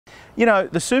You know,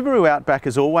 the Subaru Outback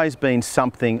has always been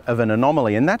something of an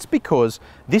anomaly, and that's because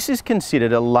this is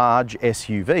considered a large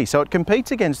SUV. So it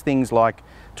competes against things like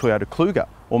Toyota Kluger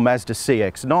or Mazda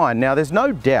CX-9. Now, there's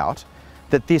no doubt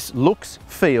that this looks,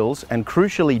 feels, and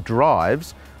crucially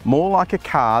drives more like a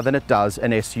car than it does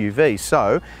an SUV.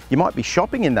 So you might be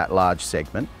shopping in that large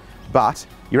segment, but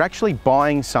you're actually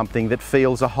buying something that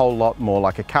feels a whole lot more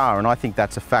like a car, and I think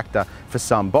that's a factor for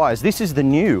some buyers. This is the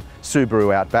new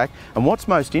Subaru Outback, and what's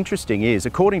most interesting is,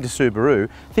 according to Subaru,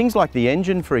 things like the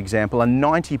engine, for example, are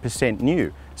 90%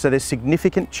 new. So there's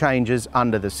significant changes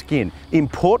under the skin.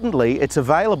 Importantly, it's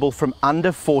available from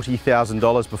under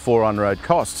 $40,000 before on-road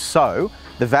costs, so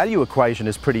the value equation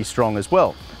is pretty strong as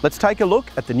well. Let's take a look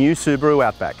at the new Subaru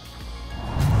Outback.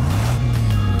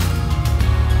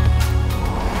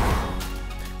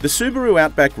 The Subaru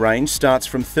Outback range starts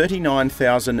from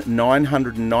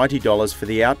 $39,990 for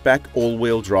the Outback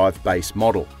all-wheel drive base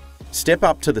model. Step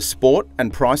up to the Sport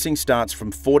and pricing starts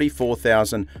from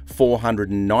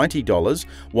 $44,490,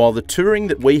 while the Touring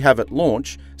that we have at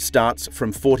launch starts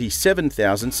from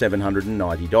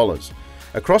 $47,790.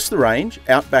 Across the range,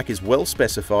 Outback is well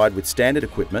specified with standard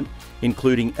equipment,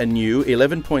 including a new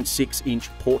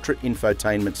 11.6-inch portrait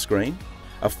infotainment screen,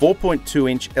 a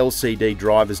 4.2-inch LCD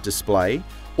driver's display,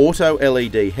 auto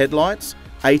LED headlights,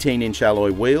 18-inch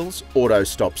alloy wheels, auto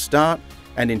stop start,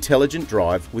 and intelligent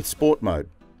drive with sport mode.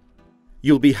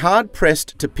 You'll be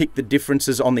hard-pressed to pick the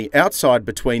differences on the outside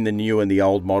between the new and the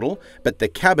old model, but the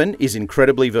cabin is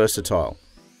incredibly versatile.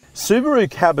 Subaru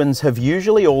cabins have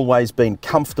usually always been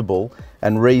comfortable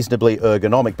and reasonably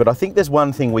ergonomic, but I think there's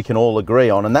one thing we can all agree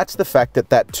on, and that's the fact that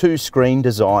that two-screen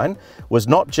design was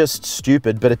not just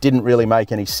stupid, but it didn't really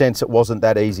make any sense. It wasn't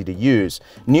that easy to use.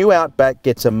 New Outback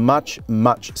gets a much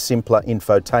simpler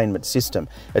infotainment system.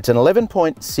 It's an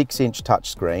 11.6-inch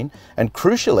touchscreen, and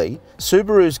crucially,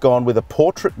 Subaru's gone with a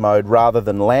portrait mode rather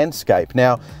than landscape.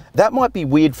 Now, that might be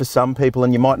weird for some people,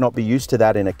 and you might not be used to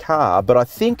that in a car, but I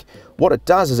think what it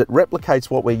does is it replicates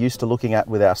what we're used to looking at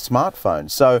with our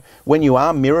smartphones. So when you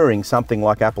are mirroring something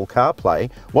like Apple CarPlay,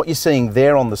 what you're seeing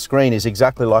there on the screen is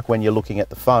exactly like when you're looking at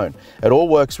the phone. It all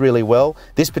works really well.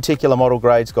 This particular model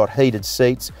grade's got heated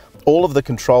seats. All of the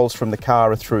controls from the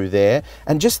car are through there,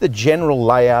 and just the general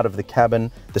layout of the cabin,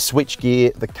 the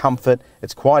switchgear, the comfort,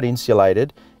 it's quite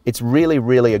insulated. It's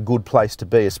really a good place to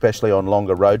be, especially on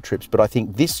longer road trips. But I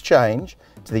think this change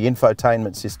to the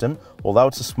infotainment system, although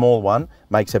it's a small one,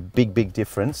 makes a big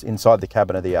difference inside the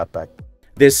cabin of the Outback.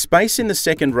 There's space in the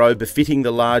second row befitting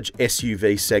the large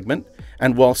SUV segment,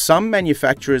 and while some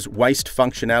manufacturers waste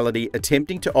functionality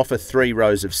attempting to offer 3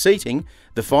 rows of seating,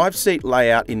 the 5-seat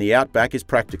layout in the Outback is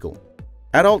practical.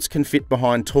 Adults can fit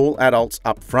behind tall adults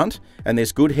up front, and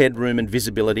there's good headroom and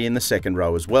visibility in the second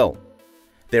row as well.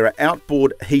 There are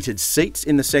outboard heated seats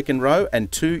in the second row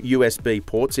and 2 USB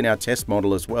ports in our test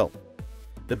model as well.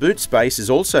 The boot space is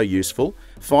also useful,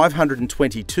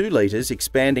 522 litres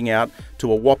expanding out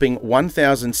to a whopping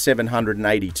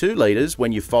 1,782 litres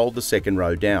when you fold the second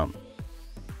row down.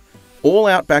 All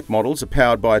Outback models are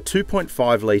powered by a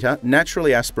 2.5 litre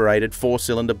naturally aspirated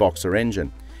 4-cylinder boxer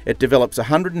engine. It develops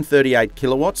 138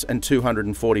 kilowatts and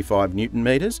 245 newton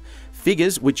meters,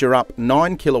 figures which are up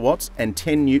 9 kilowatts and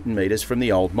 10 newton meters from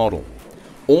the old model.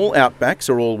 All Outbacks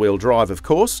are all-wheel drive, of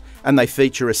course, and they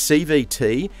feature a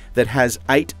CVT that has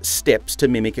 8 steps to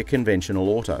mimic a conventional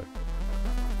auto.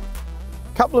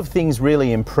 A couple of things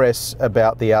really impress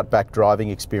about the Outback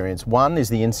driving experience. One is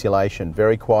the insulation,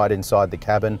 very quiet inside the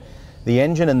cabin. The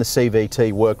engine and the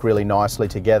CVT work really nicely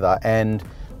together, and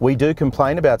we do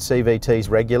complain about CVTs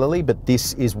regularly, but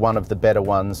this is one of the better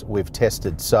ones we've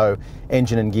tested. So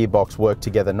engine and gearbox work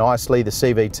together nicely. The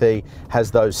CVT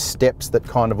has those steps that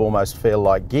kind of almost feel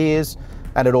like gears,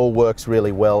 and it all works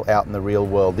really well out in the real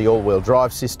world. The all-wheel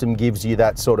drive system gives you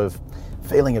that sort of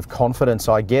feeling of confidence,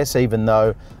 I guess, even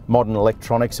though modern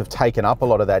electronics have taken up a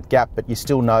lot of that gap, but you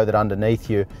still know that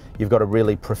underneath you, you've got a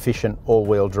really proficient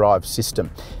all-wheel drive system.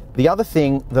 The other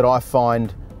thing that I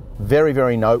find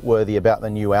very noteworthy about the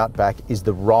new Outback is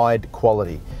the ride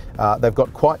quality. They've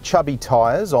got quite chubby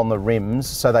tyres on the rims,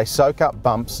 so they soak up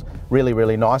bumps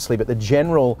really nicely, but the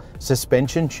general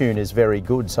suspension tune is very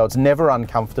good, so it's never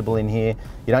uncomfortable in here.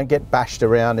 You don't get bashed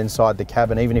around inside the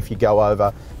cabin, even if you go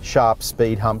over sharp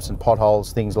speed humps and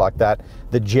potholes, things like that.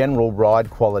 The general ride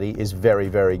quality is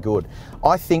very good.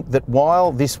 I think that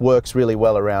while this works really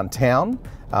well around town,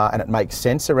 and it makes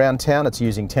sense around town, it's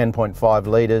using 10.5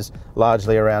 litres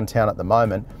largely around town at the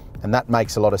moment, and that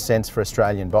makes a lot of sense for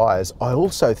Australian buyers. I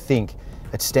also think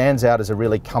it stands out as a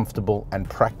really comfortable and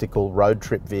practical road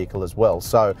trip vehicle as well.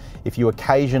 So if you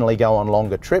occasionally go on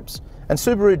longer trips And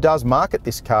Subaru does market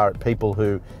this car at people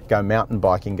who go mountain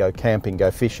biking, go camping, go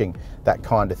fishing, that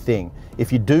kind of thing.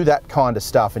 If you do that kind of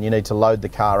stuff and you need to load the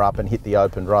car up and hit the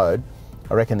open road,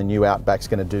 I reckon the new Outback's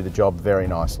going to do the job very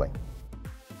nicely.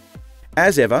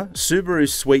 As ever,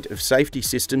 Subaru's suite of safety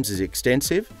systems is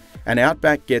extensive, and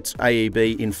Outback gets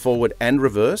AEB in forward and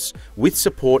reverse with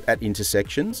support at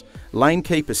intersections, lane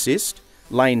keep assist,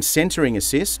 lane centering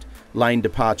assist, lane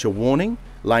departure warning,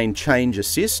 lane change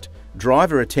assist,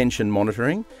 driver attention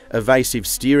monitoring, evasive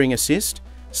steering assist,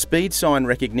 speed sign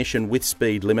recognition with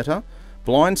speed limiter,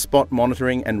 blind spot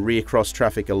monitoring and rear cross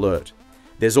traffic alert.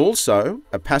 There's also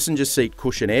a passenger seat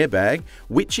cushion airbag,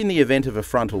 which in the event of a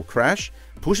frontal crash,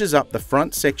 pushes up the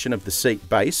front section of the seat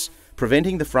base,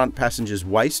 preventing the front passenger's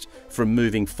waist from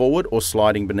moving forward or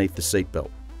sliding beneath the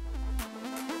seatbelt.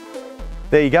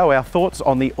 There you go, our thoughts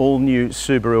on the all-new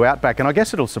Subaru Outback, and I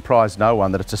guess it'll surprise no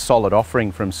one that it's a solid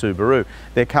offering from Subaru.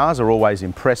 Their cars are always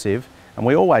impressive, and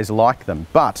we always like them,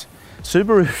 but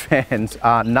Subaru fans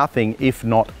are nothing if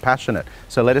not passionate.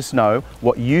 So let us know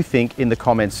what you think in the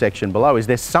comments section below. Is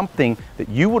there something that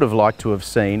you would have liked to have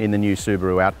seen in the new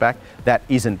Subaru Outback that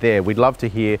isn't there? We'd love to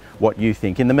hear what you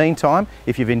think. In the meantime,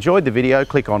 if you've enjoyed the video,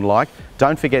 click on like.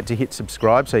 Don't forget to hit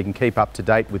subscribe so you can keep up to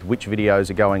date with which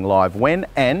videos are going live when,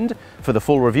 and for the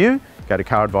full review, go to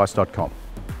CarAdvice.com.